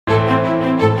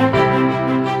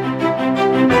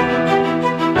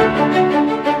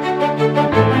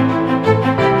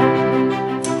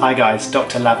Hi guys,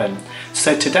 Dr. Lavan.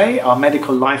 So today our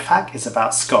medical life hack is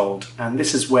about scald, and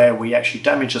this is where we actually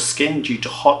damage the skin due to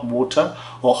hot water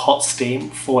or hot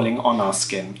steam falling on our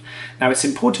skin. Now it's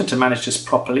important to manage this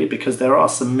properly because there are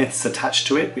some myths attached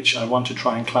to it which I want to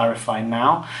try and clarify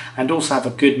now, and also have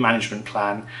a good management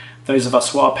plan. Those of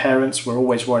us who are parents, we're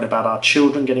always worried about our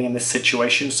children getting in this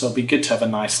situation, so it'll be good to have a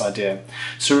nice idea.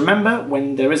 So remember,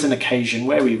 when there is an occasion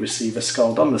where we receive a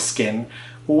scald on the skin,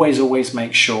 always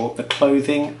make sure the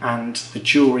clothing and the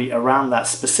jewellery around that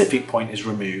specific point is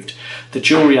removed. The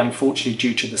jewellery, unfortunately,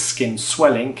 due to the skin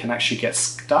swelling, can actually get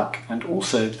stuck, and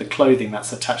also the clothing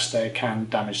that's attached there can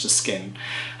damage the skin.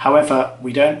 However,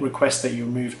 we don't request that you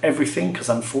remove everything because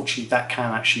unfortunately that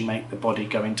can actually make the body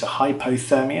go into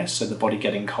hypothermia, so the body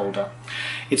getting colder.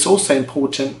 It's also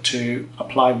important to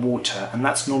apply water, and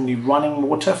that's normally running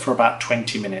water for about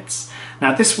 20 minutes.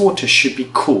 Now this water should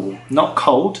be cool, not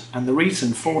cold, and the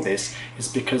reason for this is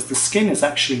because the skin is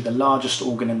actually the largest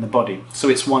organ in the body, so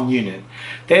it's one unit.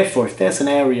 Therefore, if there's an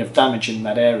area of damage in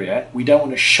that area, we don't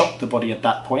want to shock the body at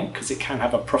that point because it can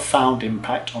have a profound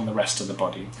impact on the rest of the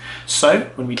body. So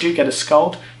when we do get a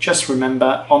scald, just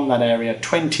remember on that area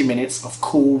 20 minutes of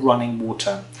cool running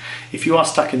water. If you are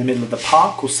stuck in the middle of the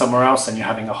park or somewhere else and you're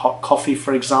having a hot coffee,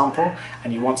 for example,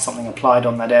 and you want something applied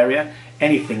on that area,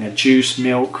 anything, a juice,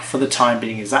 milk, for the time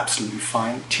being is absolutely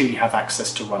fine till you have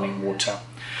access to running water.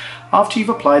 After you've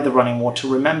applied the running water,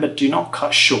 remember, do not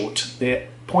cut short. The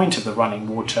point of the running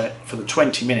water for the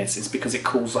 20 minutes is because it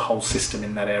cools the whole system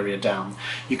in that area down.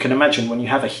 You can imagine when you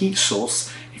have a heat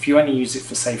source, if you only use it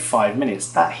for say 5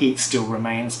 minutes, that heat still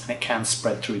remains and it can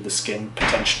spread through the skin,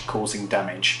 potentially causing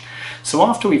damage. So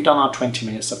after we've done our 20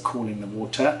 minutes of cooling the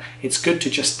water, it's good to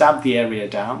just dab the area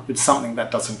down with something that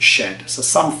doesn't shed. So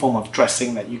some form of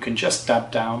dressing that you can just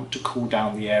dab down to cool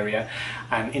down the area,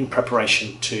 and in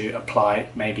preparation to apply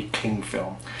maybe cling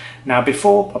film. Now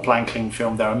before applying cling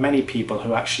film, there are many people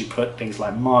who actually put things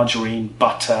like margarine,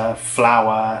 butter,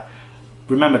 flour.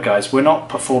 Remember guys, we're not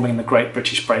performing the Great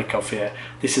British Bake Off here.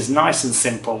 This is nice and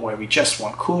simple, where we just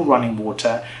want cool running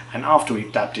water, and after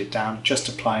we've dabbed it down, just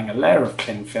applying a layer of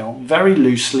cling film very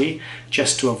loosely,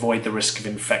 just to avoid the risk of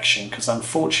infection, because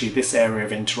unfortunately this area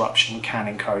of interruption can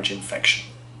encourage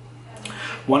infection.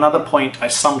 One other point I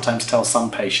sometimes tell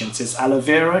some patients is aloe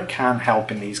vera can help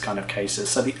in these kind of cases.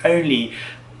 So the only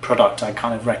product I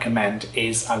kind of recommend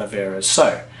is aloe vera.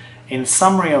 So in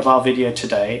summary of our video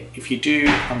today, if you do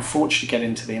unfortunately get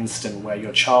into the incident where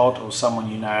your child or someone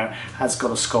you know has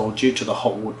got a scald due to the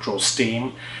hot water or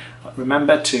steam,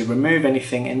 remember to remove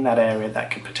anything in that area that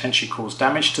could potentially cause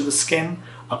damage to the skin.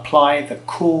 Apply the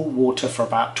cool water for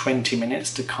about 20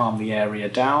 minutes to calm the area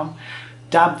down.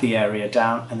 Dab the area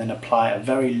down and then apply a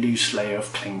very loose layer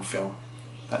of cling film.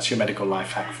 That's your medical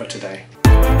life hack for today.